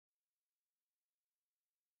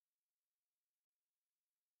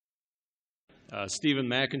Stephen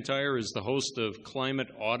McIntyre is the host of Climate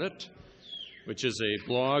Audit, which is a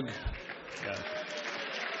blog.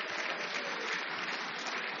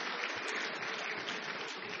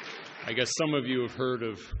 I guess some of you have heard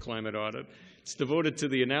of Climate Audit. It's devoted to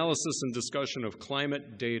the analysis and discussion of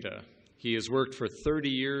climate data. He has worked for 30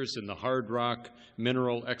 years in the hard rock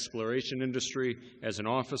mineral exploration industry as an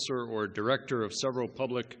officer or director of several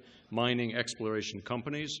public mining exploration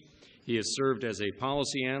companies. He has served as a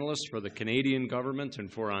policy analyst for the Canadian government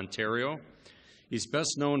and for Ontario. He's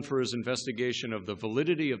best known for his investigation of the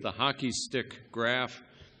validity of the hockey stick graph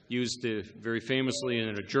used very famously in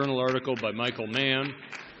a journal article by Michael Mann.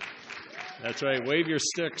 That's right, wave your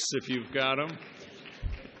sticks if you've got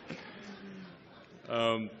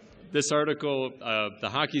them. This article, the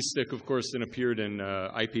hockey stick, of course, then appeared in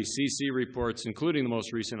IPCC reports, including the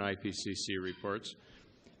most recent IPCC reports.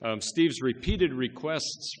 Steve's repeated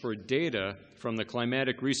requests for data from the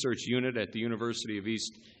Climatic Research Unit at the University of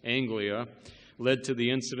East Anglia led to the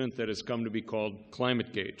incident that has come to be called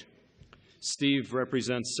Climategate. Steve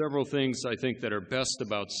represents several things, I think, that are best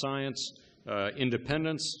about science: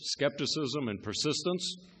 independence, skepticism, and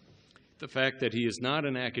persistence. The fact that he is not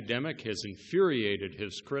an academic has infuriated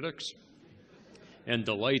his critics and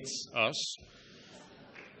delights us.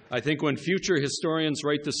 I think when future historians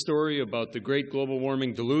write the story about the great global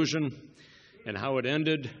warming delusion and how it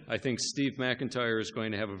ended, I think Steve McIntyre is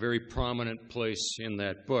going to have a very prominent place in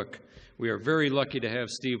that book. We are very lucky to have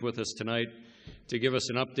Steve with us tonight to give us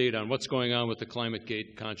an update on what's going on with the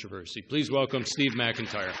Climategate controversy. Please welcome Steve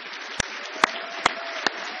McIntyre.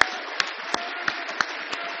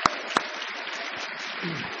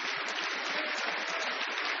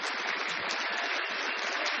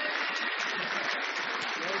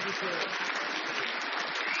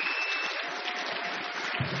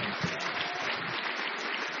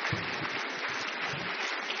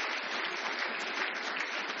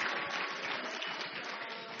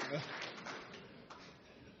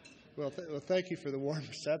 Well, thank you for the warm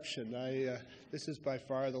reception. This is by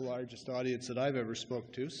far the largest audience that I've ever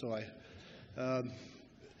spoke to, so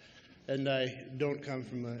and I don't come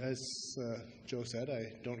from, as Joe said,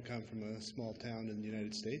 I don't come from a small town in the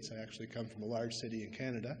United States. I actually come from a large city in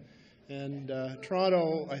Canada. And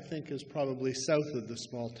Toronto, I think, is probably south of the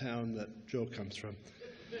small town that Joe comes from.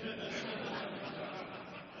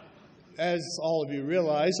 As all of you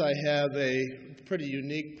realize, I have a pretty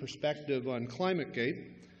unique perspective on Climategate.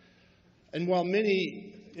 And while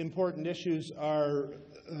many important issues are,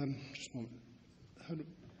 just a moment,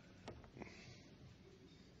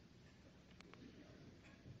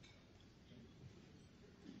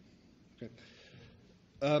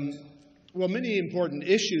 while many important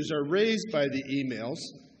issues are raised by the emails,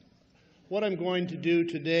 what I'm going to do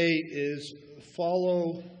today is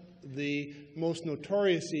follow the most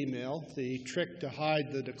notorious email, the trick to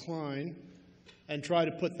hide the decline, and try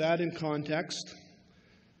to put that in context,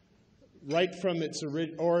 right from its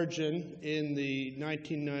origin in the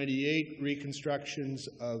 1998 reconstructions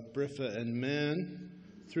of Briffa and Mann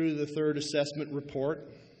through the third assessment report,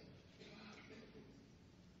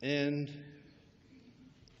 and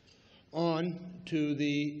on to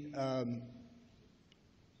the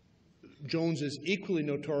Jones's equally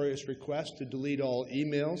notorious request to delete all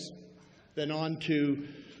emails, then on to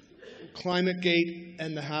Climategate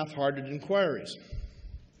and the half-hearted inquiries.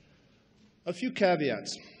 A few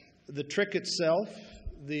caveats. The trick itself,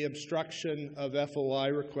 the obstruction of FOI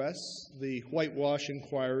requests, the whitewash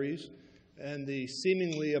inquiries, and the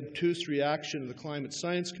seemingly obtuse reaction of the climate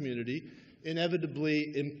science community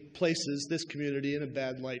inevitably places this community in a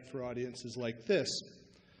bad light for audiences like this.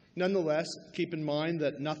 Nonetheless, keep in mind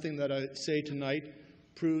that nothing that I say tonight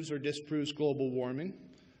proves or disproves global warming,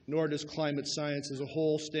 nor does climate science as a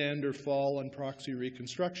whole stand or fall on proxy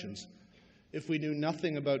reconstructions. If we knew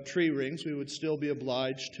nothing about tree rings, we would still be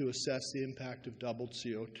obliged to assess the impact of doubled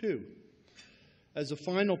CO2. As a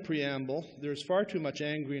final preamble, there's far too much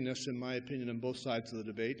angriness, in my opinion, on both sides of the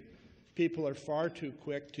debate. People are far too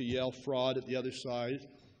quick to yell fraud at the other side,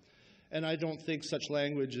 and I think such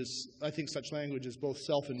language is both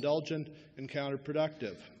self-indulgent and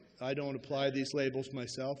counterproductive. I don't apply these labels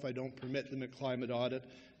myself. I don't permit them at Climate Audit,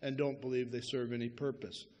 and don't believe they serve any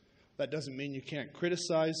purpose. That doesn't mean you can't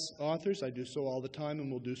criticize authors. I do so all the time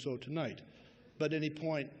and will do so tonight. But any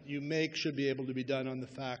point you make should be able to be done on the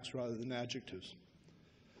facts rather than adjectives.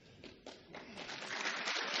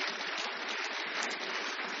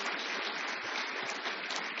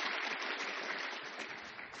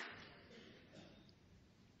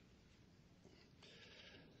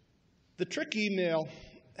 The trick email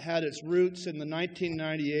had its roots in the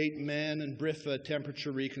 1998 Mann and Briffa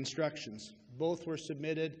temperature reconstructions. Both were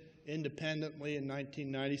submitted independently in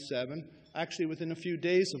 1997, actually within a few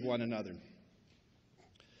days of one another.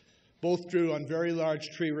 Both drew on very large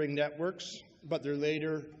tree ring networks, but their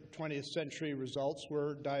later 20th century results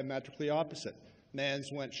were diametrically opposite.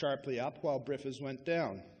 Mann's went sharply up while BRIFA's went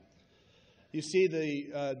down. You see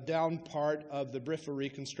the down part of the BRIFA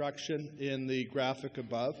reconstruction in the graphic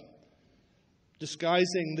above.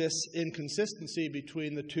 Disguising this inconsistency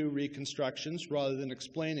between the two reconstructions rather than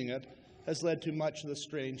explaining it has led to much of the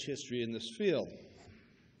strange history in this field.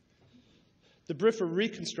 The BRIFA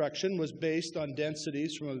reconstruction was based on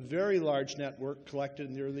densities from a very large network collected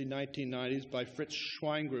in the early 1990s by Fritz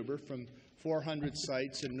Schweingruber from 400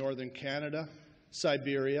 sites in northern Canada,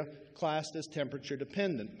 Siberia, classed as temperature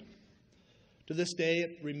dependent. To this day,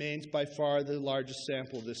 it remains by far the largest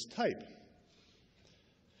sample of this type.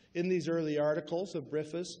 In these early articles of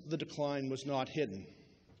BRIFAs, the decline was not hidden.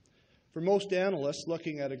 For most analysts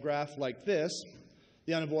looking at a graph like this,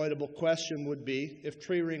 the unavoidable question would be, if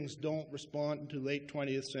tree rings don't respond to late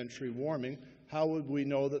 20th century warming, how would we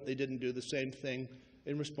know that they didn't do the same thing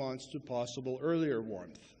in response to possible earlier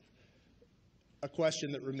warmth? A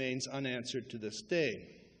question that remains unanswered to this day.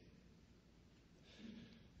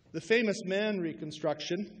 The famous Mann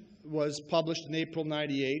reconstruction was published in April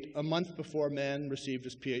 '98, a month before Mann received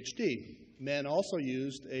his PhD. Mann also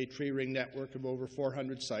used a tree ring network of over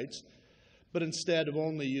 400 sites, but instead of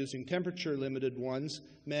only using temperature-limited ones,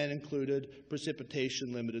 Mann included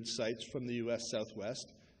precipitation-limited sites from the U.S.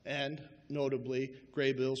 Southwest, and notably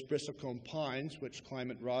Graybill's bristlecone pines, which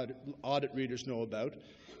climate audit readers know about,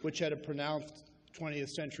 which had a pronounced 20th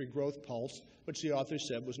century growth pulse, which the author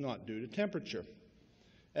said was not due to temperature.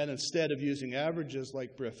 And instead of using averages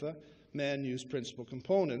like BRIFA, Mann used principal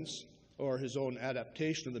components, or his own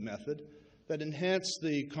adaptation of the method, that enhanced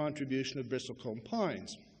the contribution of bristlecone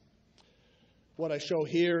pines. What I show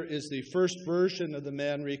here is the first version of the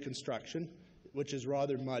Mann reconstruction, which is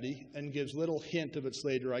rather muddy and gives little hint of its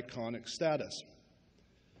later iconic status.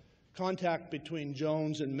 Contact between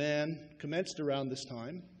Jones and Mann commenced around this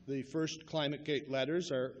time. The first Climategate letters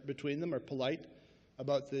between them are polite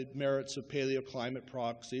about the merits of paleoclimate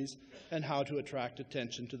proxies and how to attract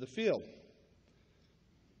attention to the field.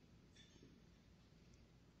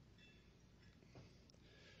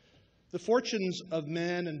 The fortunes of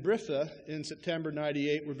Mann and BRIFA in September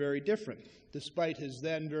 '98 were very different. Despite his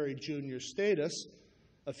then very junior status,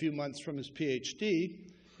 a few months from his PhD,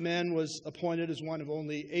 Mann was appointed as one of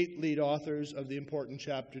only 8 lead authors of the important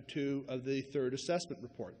Chapter 2 of the third assessment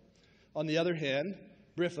report. On the other hand,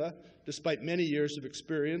 BRIFA, despite many years of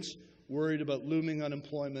experience, worried about looming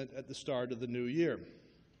unemployment at the start of the new year.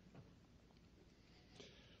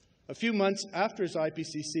 A few months after his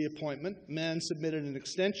IPCC appointment, Mann submitted an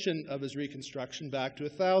extension of his reconstruction back to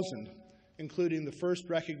 1,000, including the first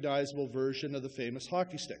recognizable version of the famous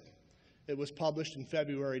hockey stick. It was published in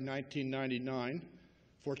February 1999.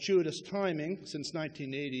 Fortuitous timing, since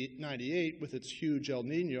 1998, with its huge El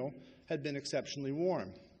Nino, had been exceptionally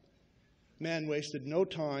warm. Mann wasted no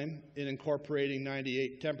time in incorporating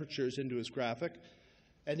 '98 temperatures into his graphic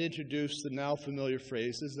and introduced the now familiar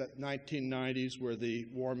phrases that 1990s were the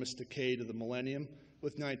warmest decade of the millennium,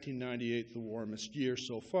 with 1998 the warmest year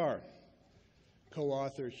so far.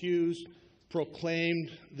 Co-author Hughes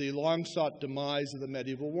proclaimed the long-sought demise of the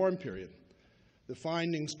medieval warm period. The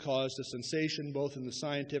findings caused a sensation both in the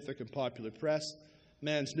scientific and popular press.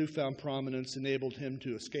 Mann's newfound prominence enabled him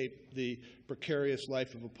to escape the precarious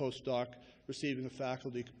life of a postdoc, receiving a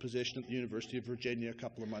faculty position at the University of Virginia a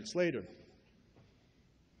couple of months later.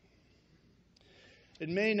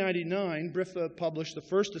 In May '99, BRIFA published the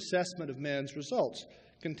first assessment of Mann's results,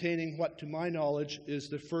 containing what, to my knowledge, is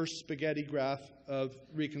the first spaghetti graph of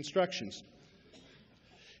reconstructions.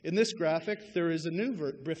 In this graphic, there is a new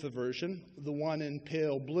BRIFA version, the one in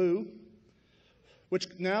pale blue, which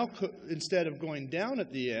now, instead of going down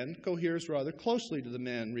at the end, coheres rather closely to the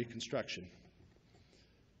Mann reconstruction.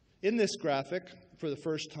 In this graphic, for the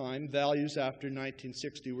first time, values after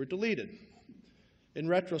 1960 were deleted. In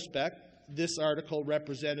retrospect, this article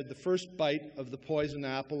represented the first bite of the poison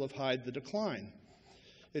apple of Hide the Decline.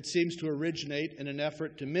 It seems to originate in an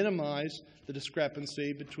effort to minimize the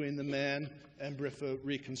discrepancy between the Mann and BRIFA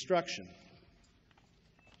reconstruction.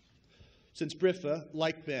 Since BRIFA,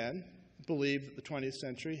 like Mann, believed that the 20th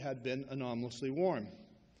century had been anomalously warm.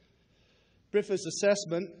 BRIFA's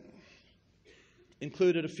assessment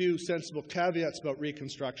included a few sensible caveats about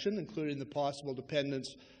reconstruction, including the possible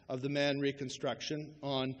dependence of the Mann reconstruction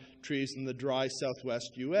on trees in the dry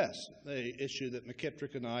southwest U.S., an issue that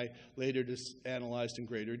McKittrick and I later analyzed in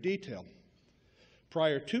greater detail.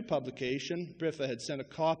 Prior to publication, BRIFA had sent a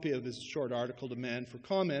copy of his short article to Mann for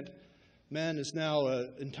comment, Mann is now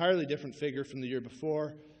an entirely different figure from the year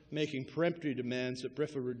before, making peremptory demands that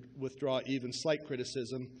BRIFA would withdraw even slight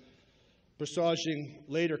criticism. Presaging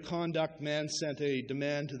later conduct, Mann sent a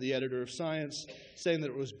demand to the editor of Science, saying that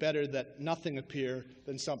it was better that nothing appear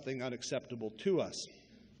than something unacceptable to us.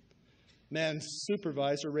 Mann's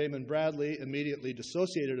supervisor, Raymond Bradley, immediately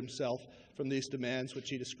dissociated himself from these demands, which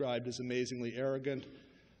he described as amazingly arrogant.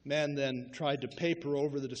 Mann then tried to paper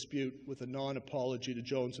over the dispute with a non-apology to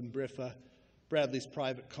Jones and BRIFA. Bradley's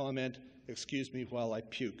private comment, "Excuse me while I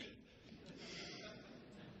puke."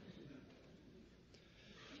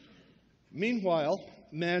 Meanwhile,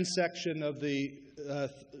 Mann's section of the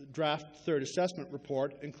draft third assessment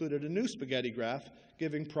report included a new spaghetti graph,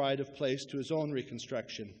 giving pride of place to his own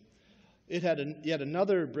reconstruction. It had yet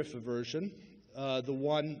another BRIFA version, the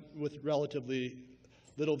one with relatively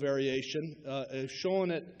little variation. I've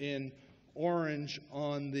shown it in orange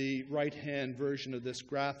on the right-hand version of this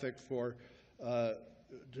graphic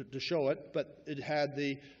to show it, but it had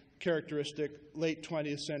the characteristic late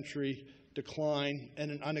 20th century decline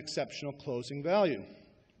and an unexceptional closing value.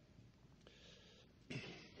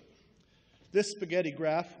 This spaghetti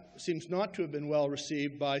graph seems not to have been well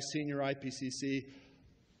received by senior IPCC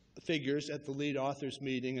figures at the lead authors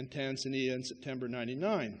meeting in Tanzania in September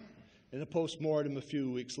 '99. In a post-mortem a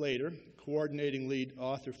few weeks later, coordinating lead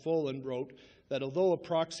author Folan wrote that although a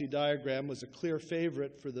proxy diagram was a clear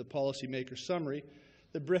favorite for the policymaker summary,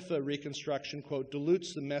 the BRIFA reconstruction, quote,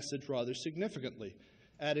 dilutes the message rather significantly,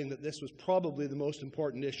 adding that this was probably the most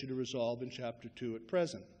important issue to resolve in Chapter 2 at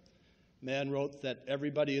present. Mann wrote that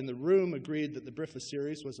everybody in the room agreed that the BRIFA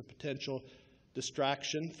series was a potential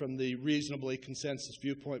distraction from the reasonably consensus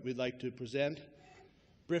viewpoint we'd like to present.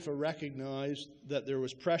 BRIFA recognized that there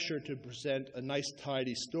was pressure to present a nice,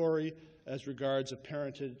 tidy story as regards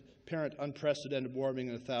apparent unprecedented warming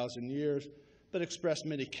in 1,000 years, but expressed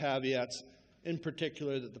many caveats, in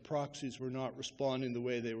particular that the proxies were not responding the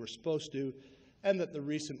way they were supposed to, and that the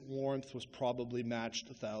recent warmth was probably matched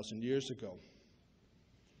 1,000 years ago.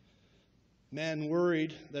 Mann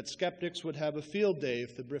worried that skeptics would have a field day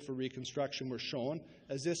if the BRIFA reconstruction were shown,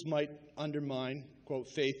 as this might undermine, quote,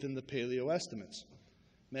 faith in the paleo estimates.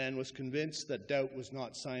 Mann was convinced that doubt was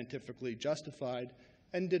not scientifically justified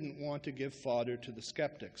and didn't want to give fodder to the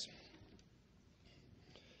skeptics.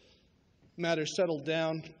 Matters settled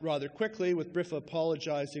down rather quickly, with BRIFA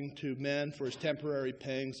apologizing to Mann for his temporary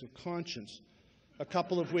pangs of conscience. A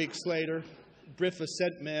couple of weeks later, BRIFA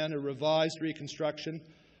sent Mann a revised reconstruction,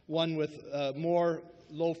 one with more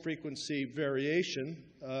low-frequency variation,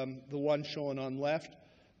 the one shown on left.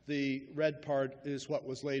 The red part is what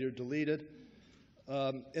was later deleted.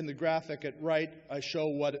 In the graphic at right, I show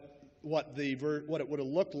what it would have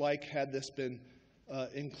looked like had this been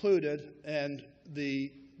included, and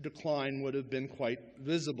the decline would have been quite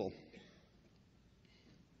visible.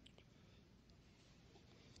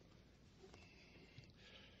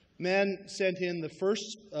 Mann sent in the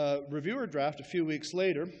first reviewer draft a few weeks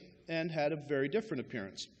later and had a very different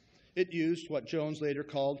appearance. It used what Jones later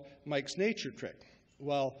called Mike's nature trick.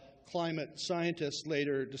 While climate scientists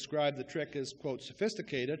later described the trick as, quote,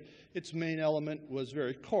 sophisticated, its main element was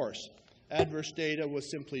very coarse. Adverse data was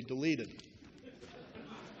simply deleted.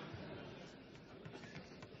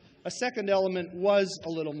 A second element was a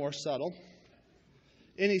little more subtle.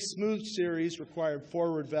 Any smooth series required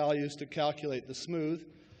forward values to calculate the smooth.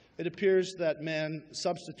 It appears that Mann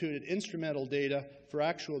substituted instrumental data for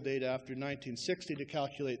actual data after 1960 to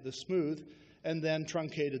calculate the smooth, and then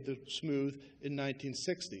truncated the smooth in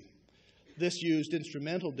 1960. This used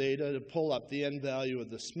instrumental data to pull up the end value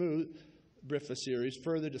of the smooth BRIFA series,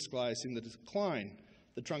 further disguising the decline.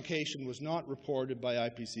 The truncation was not reported by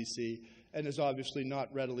IPCC and is obviously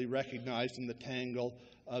not readily recognized in the tangle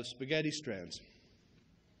of spaghetti strands.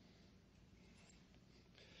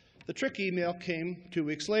 The trick email came 2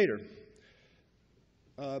 weeks later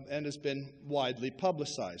and has been widely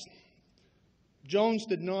publicized. Jones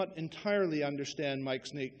did not entirely understand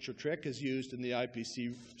Mike's nature trick as used in the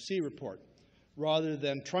IPCC report. Rather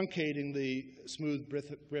than truncating the smooth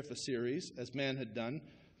BRIFA series, as Mann had done,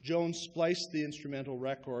 Jones spliced the instrumental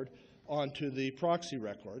record onto the proxy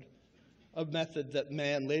record, a method that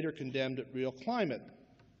Mann later condemned at Real Climate,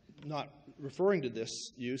 not referring to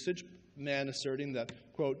this usage, Mann asserting that,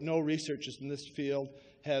 quote, no researchers in this field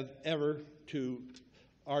have ever, to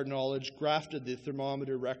our knowledge, grafted the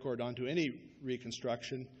thermometer record onto any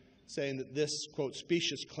reconstruction, saying that this, quote,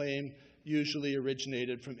 specious claim usually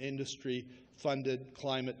originated from industry-funded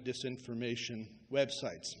climate disinformation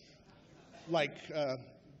websites, like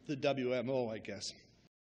the WMO, I guess.